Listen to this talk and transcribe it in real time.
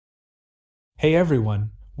Hey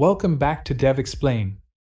everyone, welcome back to DevExplain.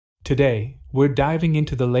 Today, we're diving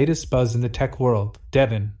into the latest buzz in the tech world,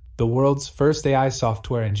 Devin, the world's first AI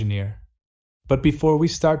software engineer. But before we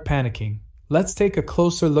start panicking, let's take a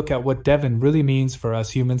closer look at what Devin really means for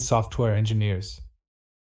us human software engineers.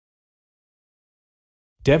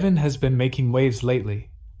 Devin has been making waves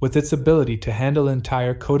lately, with its ability to handle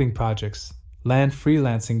entire coding projects, land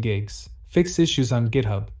freelancing gigs, fix issues on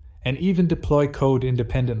GitHub, and even deploy code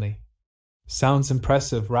independently. Sounds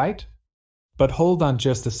impressive, right? But hold on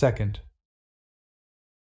just a second.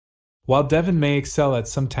 While Devin may excel at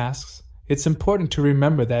some tasks, it's important to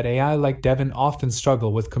remember that AI like Devin often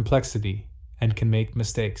struggle with complexity and can make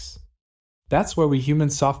mistakes. That's where we human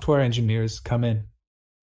software engineers come in.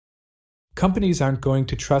 Companies aren't going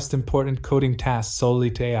to trust important coding tasks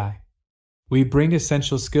solely to AI. We bring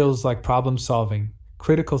essential skills like problem solving,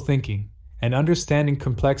 critical thinking, and understanding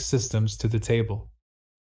complex systems to the table.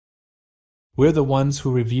 We're the ones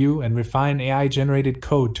who review and refine AI-generated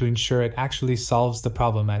code to ensure it actually solves the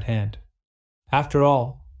problem at hand. After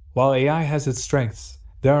all, while AI has its strengths,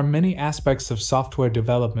 there are many aspects of software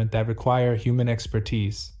development that require human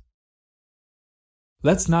expertise.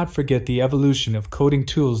 Let's not forget the evolution of coding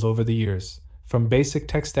tools over the years, from basic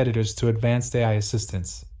text editors to advanced AI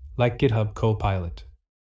assistants, like GitHub Copilot.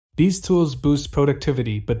 These tools boost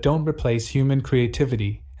productivity but don't replace human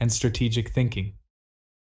creativity and strategic thinking.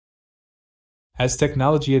 As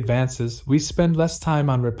technology advances, we spend less time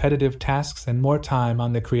on repetitive tasks and more time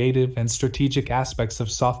on the creative and strategic aspects of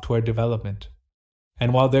software development.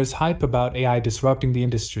 And while there's hype about AI disrupting the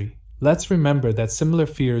industry, let's remember that similar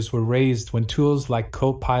fears were raised when tools like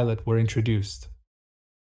Copilot were introduced.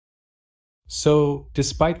 So,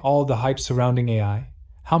 despite all the hype surrounding AI,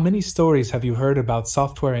 how many stories have you heard about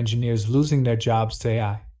software engineers losing their jobs to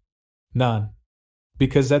AI? None.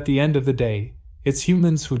 Because at the end of the day, it's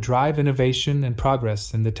humans who drive innovation and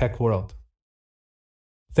progress in the tech world.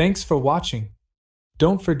 Thanks for watching.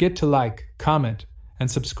 Don't forget to like, comment, and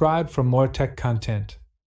subscribe for more tech content.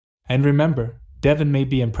 And remember, Devin may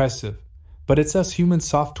be impressive, but it's us human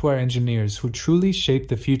software engineers who truly shape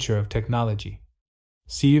the future of technology.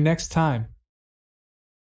 See you next time.